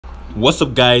What's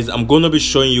up guys, I'm gonna be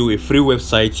showing you a free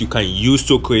website you can use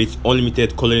to create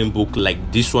unlimited coloring book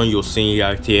like this one you're seeing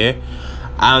right here.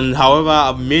 And however,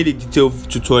 I've made a detailed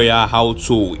tutorial how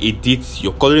to edit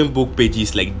your coloring book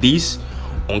pages like this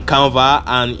on Canva,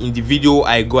 and in the video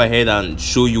I go ahead and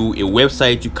show you a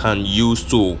website you can use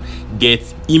to get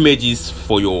images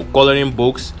for your coloring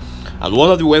books. And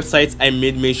one of the websites I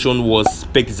made mention was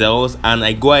Pexels, and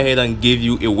I go ahead and give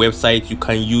you a website you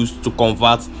can use to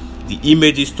convert the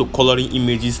images to coloring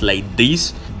images like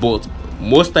this. But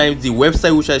most times the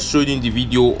website which I showed in the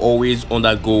video always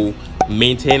undergo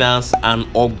maintenance and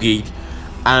upgrade,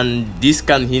 and this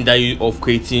can hinder you of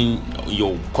creating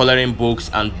your coloring books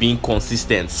and being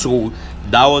consistent. So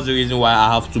that was the reason why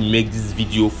I have to make this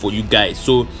video for you guys,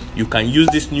 so you can use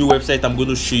this new website I'm going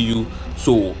to show you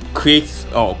to create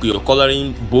your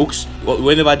coloring books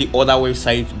whenever the other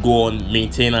websites go on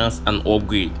maintenance and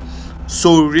upgrade.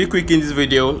 So real quick, in this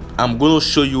video I'm going to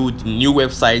show you the new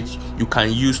website you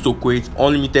can use to create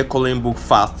unlimited coloring book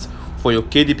fast for your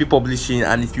KDP publishing.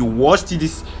 And if you watch to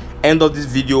this end of this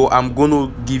video, I'm going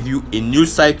to give you a new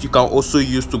site you can also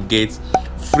use to get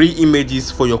free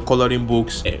images for your coloring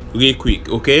books real quick,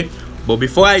 okay? But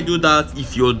before I do that,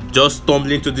 if you're just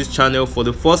stumbling to this channel for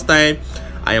the first time,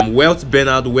 I am Wealth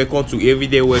Bernard. Welcome to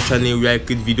Everyday Wealth channel, where I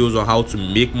create videos on how to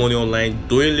make money online,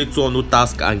 doing little or no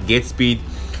task, and get paid.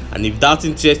 And if that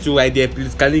interests you right there,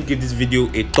 please kindly give this video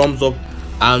a thumbs up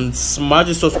and smash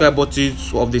the subscribe button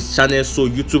of this channel so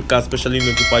YouTube can specially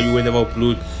notify you whenever I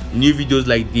upload new videos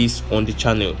like this on the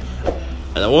channel.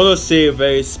 And I want to say a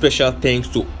very special thanks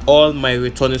to all my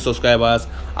returning subscribers.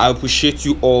 I appreciate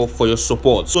you all for your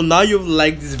support. So now you've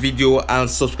liked this video and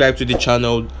subscribed to the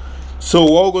channel, so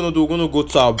what we're gonna do, we're gonna go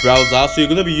to our browser. So you're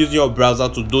gonna be using your browser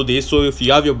to do this. So if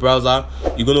you have your browser,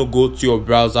 you're gonna go to your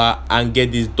browser and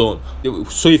get this done.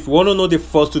 So if you want to know the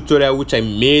first tutorial which I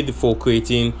made for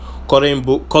creating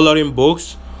coloring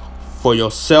books for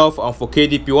yourself and for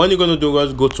KDP, what you're gonna do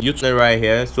is go to YouTube right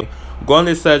here. So go on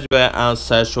the search bar and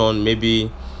search on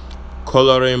maybe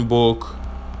coloring book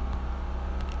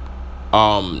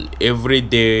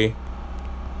everyday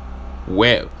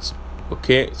wealth.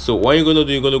 Okay, so what you're gonna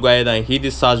do, you're gonna go ahead and hit the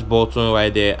search button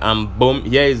right there, and boom,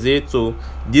 here is it. So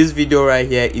this video right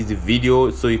here is the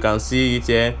video, so you can see it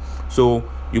here, so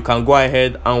you can go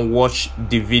ahead and watch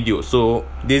the video. So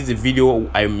this is the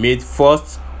video I made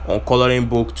first on coloring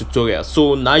book tutorial.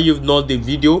 So now you've known the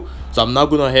video, so I'm now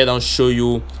going ahead and show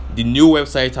you the new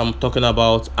website I'm talking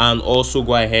about, and also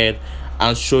go ahead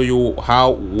and show you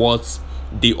what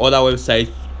the other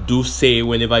websites do say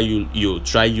whenever you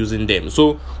try using them.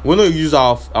 So we're going to use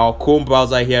our Chrome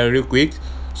browser here real quick.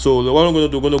 So what I'm going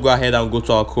to do, we're going to go ahead and go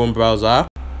to our Chrome browser.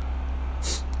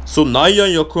 So now you're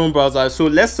on your Chrome browser. So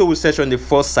let's say we search on the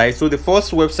first site. So the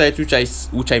first website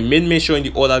which I made mention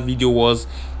in the other video was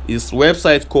this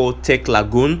website called Tech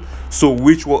Lagoon, so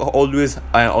which will always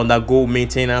undergo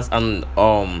maintenance and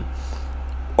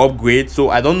upgrade. So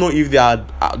I don't know if they are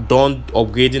done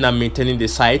upgrading and maintaining the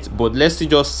site, but let's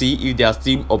just see if they are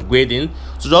still upgrading.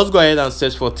 So just go ahead and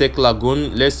search for Tech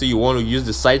Lagoon. Let's say you want to use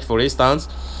the site, for instance,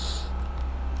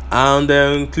 and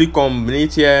then click on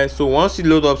it here. So once you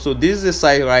load up, so this is the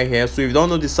site right here. So if you don't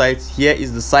know the site, here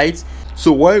is the site.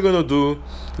 So what you're gonna do,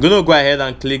 you're gonna go ahead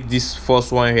and click this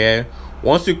first one here.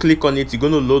 Once you click on it, you're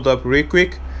gonna load up real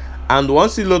quick. And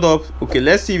once you load up, okay,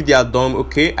 let's see if they are done.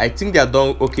 Okay, I think they are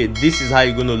done. Okay, this is how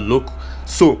you're gonna look.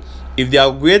 So if they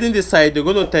are upgrading the site, they're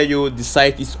gonna tell you the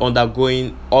site is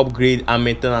undergoing upgrade and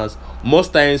maintenance.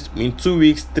 Most times in 2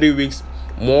 weeks, 3 weeks,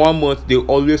 1 month, they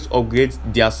always upgrade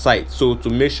their site, so to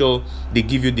make sure they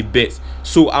give you the best.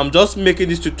 So I'm just making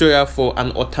this tutorial for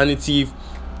an alternative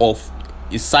of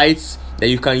a site that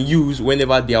you can use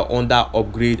whenever they are under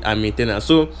upgrade and maintenance.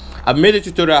 So I've made a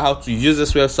tutorial how to use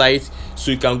this website, so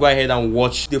you can go ahead and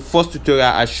watch the first tutorial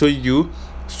I showed you.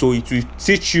 So it will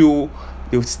teach you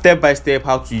the step-by-step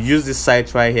how to use this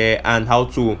site right here, and how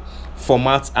to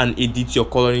format and edit your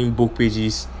coloring book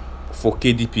pages for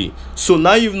KDP. So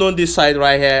now you've known this site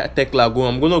right here, Tech Lagoon,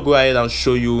 I'm gonna go ahead and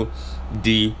show you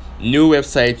the new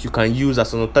website you can use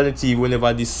as an alternative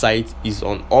whenever this site is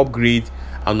on upgrade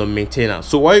and on maintenance.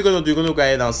 So what you're gonna do, you're gonna go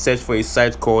ahead and search for a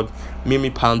site called Mimi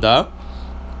Panda.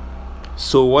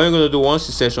 So what you're gonna do, once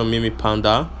you search on Mimi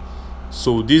Panda,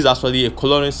 so this is actually a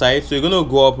coloring site. So you're gonna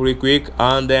go up real quick,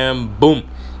 and then boom,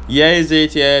 here is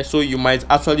it here. So you might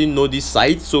actually know this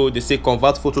site. So they say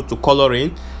convert photo to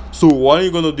coloring. So what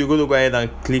you're gonna do, you're gonna go ahead and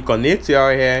click on it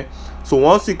right here. So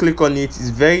once you click on it, it's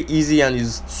very easy and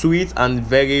it's sweet and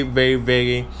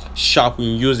very sharp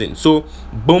in using. So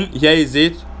boom, here is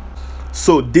it.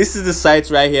 So this is the site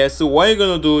right here. So what you're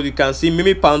gonna do, you can see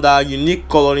Mimi Panda unique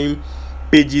coloring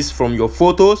pages from your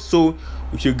photos. So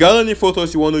if you got any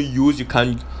photos you want to use, you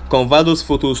can convert those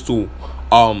photos to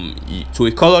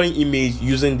a coloring image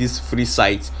using this free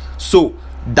site. So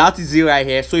that is it right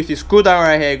here. So if you scroll down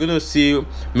right here, you're gonna see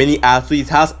many ads. So it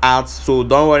has ads, so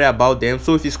don't worry about them.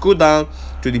 So if you scroll down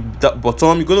to the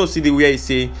bottom, you're gonna see the where you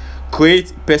say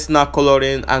create personal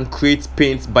coloring and create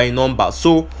paint by number.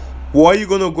 So what you're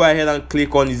gonna go ahead and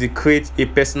click on is the create a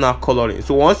personal coloring.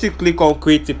 So once you click on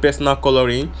create a personal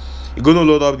coloring, you're gonna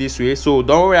load up this way. So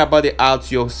don't worry about the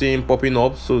ads you're seeing popping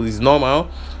up, so it's normal.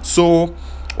 So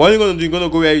what you're gonna do, you're gonna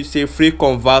go where you say free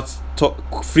converter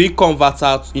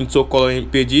into coloring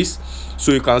pages.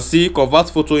 So you can see convert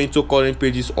photo into coloring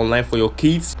pages online for your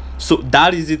kids. So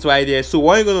that is it right there. So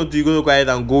what you're gonna do, you're gonna go ahead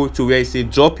and go to where you say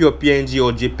drop your PNG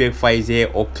or JPEG files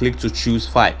here, or click to choose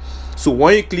file. So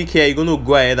when you click here, you're gonna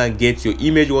go ahead and get your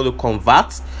image you want to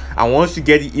convert. And once you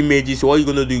get the images, what you're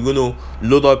gonna do, you're gonna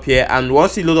load up here. And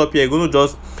once you load up here, you're gonna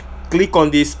just click on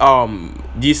this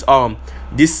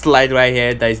slide right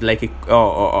here that is like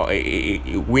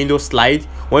a window slide.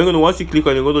 Once you click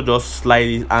on it, you're gonna just slide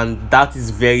it, and that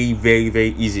is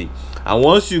very easy. And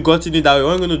once you got it that way, what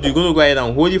you're gonna do, you're gonna go ahead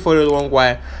and hold it for a long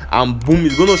while, and boom,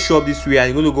 it's gonna show up this way.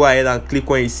 And you're gonna go ahead and click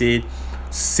on it say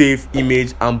save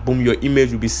image, and boom, your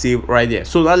image will be saved right there.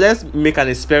 So now let's make an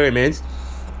experiment.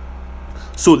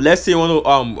 So let's say you want to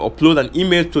upload an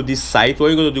image to this site. What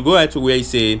you're gonna do, go ahead to where you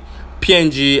say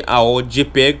PNG or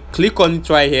JPEG, click on it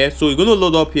right here. So you're gonna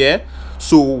load up here.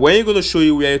 So when you're gonna show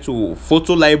you where to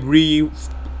photo library,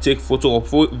 take photo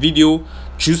or video,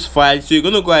 choose file. So you're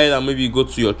gonna go ahead and maybe go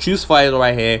to your choose file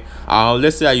right here.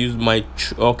 Let's say I use my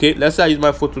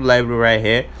photo library right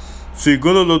here. So you're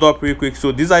gonna load up real quick.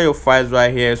 So these are your files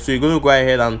right here. So you're gonna go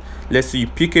ahead and let's say you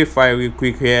pick a file real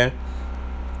quick here.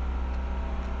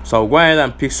 So I'll go ahead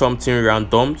and pick something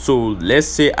random. So let's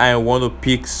say I want to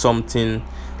pick something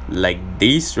like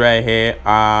this right here.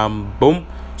 Boom.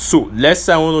 So let's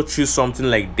say I want to choose something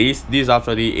like this. This is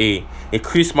actually a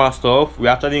Christmas stuff. We're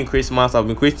actually in Christmas. I've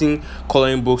been creating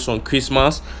coloring books on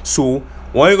Christmas. So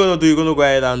what you're gonna do, you're gonna go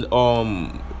ahead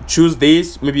and choose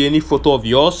this, maybe any photo of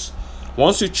yours.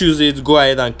 Once you choose it, go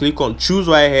ahead and click on choose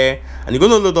right here, and you're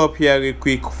gonna load up here real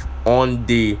quick on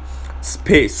the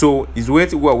space. So it's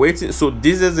waiting, we're waiting. So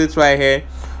this is it right here.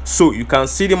 So you can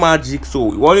see the magic. So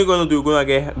what you're gonna do, you're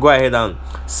gonna go ahead and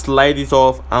slide it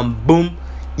off, and boom,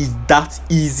 is that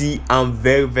easy and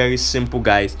very simple,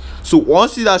 guys. So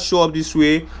once you that show up this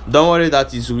way, don't worry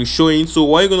that is re-showing. So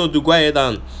what you're gonna do, go ahead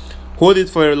and hold it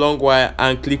for a long while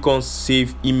and click on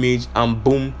save image, and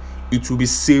boom, it will be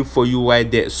saved for you right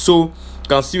there. So you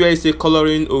can see where you say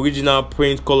coloring original,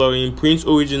 print coloring, print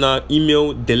original,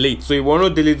 email, delete. So if you want to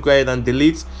delete, go ahead and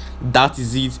delete. That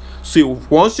is it. So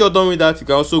once you're done with that, you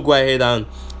can also go ahead and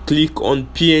click on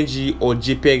PNG or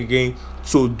JPEG again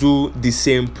to do the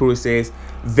same process.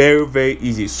 Very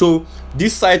easy. So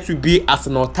this site will be as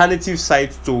an alternative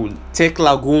site to Tech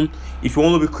Lagoon if you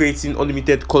want to be creating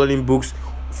unlimited coloring books,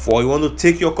 for you want to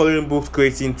take your coloring books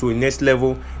creating to a next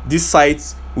level. This site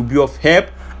will be of help.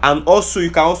 And also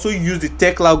you can also use the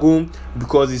Tech Lagoon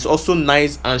because it's also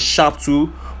nice and sharp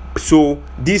too. So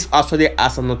this actually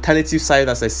as an alternative site,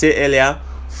 as I said earlier,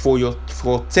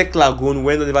 for Tech Lagoon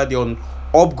whenever they're on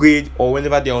upgrade or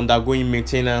whenever they're undergoing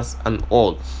maintenance and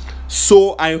all.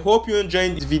 So I hope you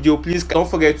enjoyed this video. Please don't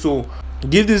forget to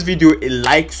give this video a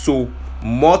like so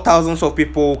more thousands of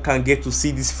people can get to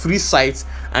see this free site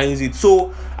and use it.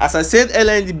 So as I said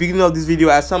earlier in the beginning of this video,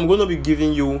 I'm going to be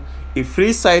giving you a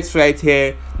free site right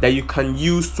here that you can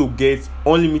use to get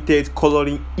unlimited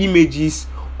coloring images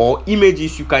or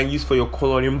images you can use for your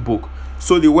coloring book.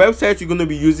 So the website you're going to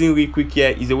be using real quick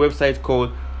here is a website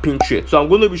called Pinterest. So I'm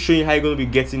going to be showing how you're going to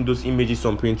be getting those images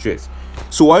on Pinterest.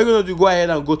 So what you're going to do, go ahead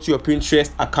and go to your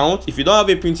Pinterest account. If you don't have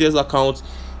a Pinterest account,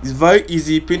 it's very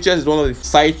easy. Pinterest is one of the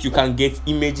sites you can get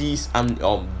images and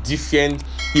different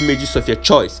images of your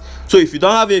choice. So if you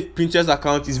don't have a Pinterest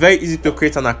account, it's very easy to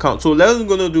create an account. So what I'm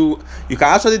going to do, you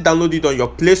can actually download it on your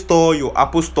Play Store, your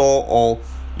Apple Store, or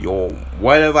your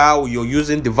whatever you're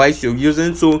using, device you're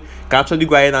using. So you can actually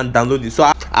go ahead and download it. So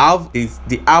I have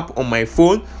the app on my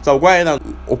phone, so I'll go ahead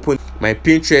and open my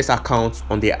Pinterest account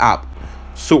on the app.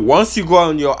 So once you go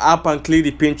on your app and click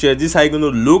the Pinterest, this is how you're going to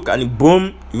look, and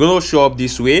boom, you're going to show up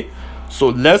this way. So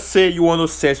let's say you want to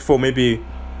search for maybe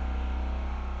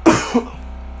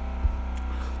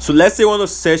so let's say you want to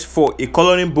search for a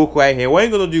coloring book right here. What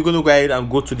you're going to do, you're going to go ahead and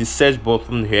go to the search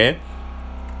button here,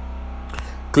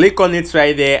 click on it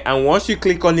right there, and once you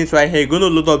click on it right here, you're going to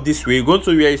load up this way. Go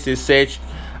to where it says search,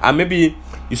 and maybe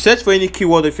you search for any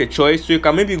keyword of your choice. So you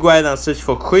can maybe go ahead and search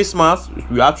for Christmas.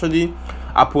 We actually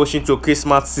approaching to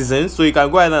Christmas season, so you can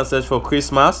go ahead and search for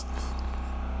Christmas.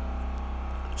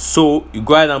 So you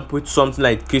go ahead and put something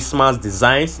like Christmas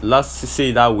designs, let's say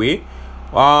it that way.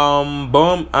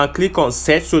 Boom, and click on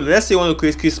search. So let's say you want to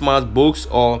create Christmas books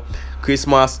or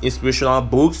Christmas inspirational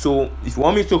books. So if you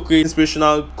want me to create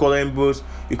inspirational coloring books,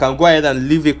 you can go ahead and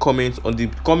leave a comment on the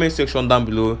comment section down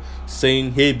below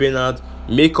saying, hey Bernard,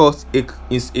 make us a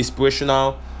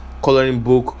inspirational coloring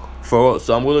book for us.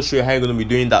 So I'm going to show you how you're going to be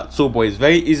doing that. So boy, it's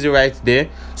very easy right there.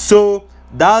 So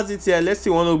that's it here. Let's say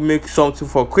you want to make something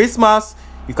for Christmas,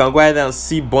 you can go ahead and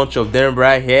see a bunch of them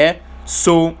right here.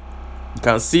 So you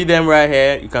can see them right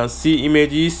here. You can see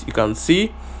images, you can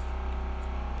see,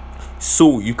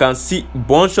 so you can see a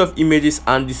bunch of images.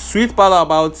 And the sweet part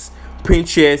about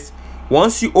Pinterest,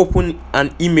 once you open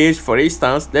an image, for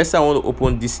instance, let's say I want to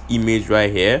open this image right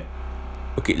here.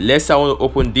 Okay, let's say I want to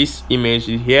open this image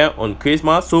here on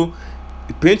Christmas. So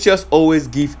Pinterest always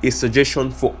give a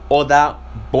suggestion for other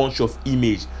bunch of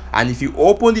image, and if you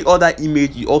open the other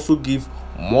image, you also give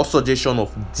more suggestion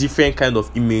of different kind of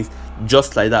image,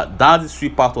 just like that. That's the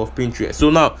sweet part of Pinterest. So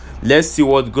now let's see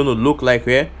what it's gonna look like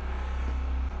here.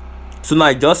 So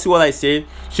now just see what I said.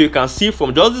 So you can see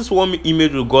from just this one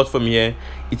image we got from here,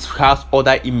 it has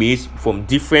other image from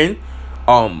different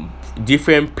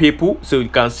people. So you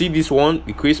can see this one,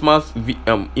 the Christmas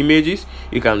images.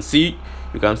 You can see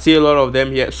a lot of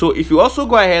them here. So if you also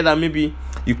go ahead and maybe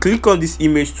you click on this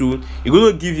image too, you're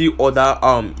going to give you other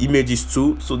images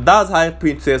too. So that's how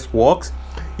Pinterest works.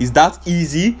 Is that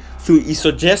easy? So it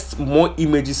suggests more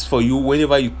images for you.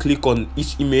 Whenever you click on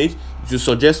each image, it will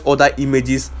suggest other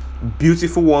images,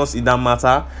 beautiful ones in that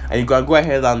matter, and you can go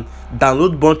ahead and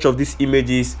download a bunch of these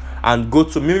images and go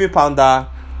to Mimi Panda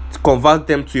to convert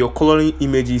them to your coloring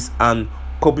images and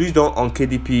publish them on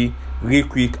KDP real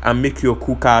quick and make your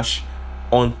cool cash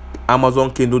on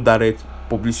Amazon Kindle Direct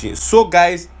Publishing. So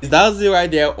guys, that's it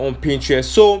right there on Pinterest.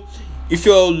 So if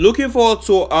you're looking forward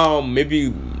to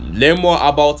maybe learn more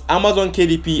about Amazon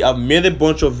KDP, I've made a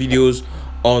bunch of videos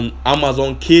on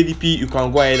Amazon KDP. You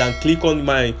can go ahead and click on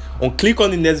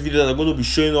the next video that I'm going to be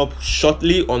showing up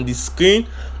shortly on the screen,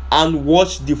 and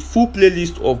watch the full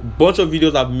playlist of bunch of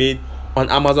videos I've made on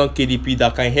Amazon KDP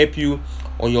that can help you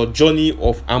on your journey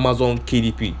of Amazon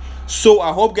KDP. So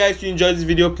I hope guys you enjoyed this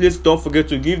video. Please don't forget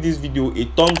to give this video a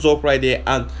thumbs up right there,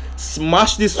 and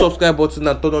smash this subscribe button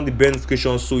and turn on the bell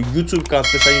notification so YouTube can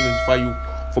specially notify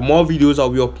you for more videos I'll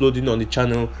be uploading on the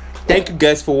channel. Thank you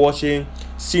guys for watching.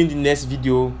 See you in the next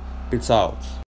video. Peace out.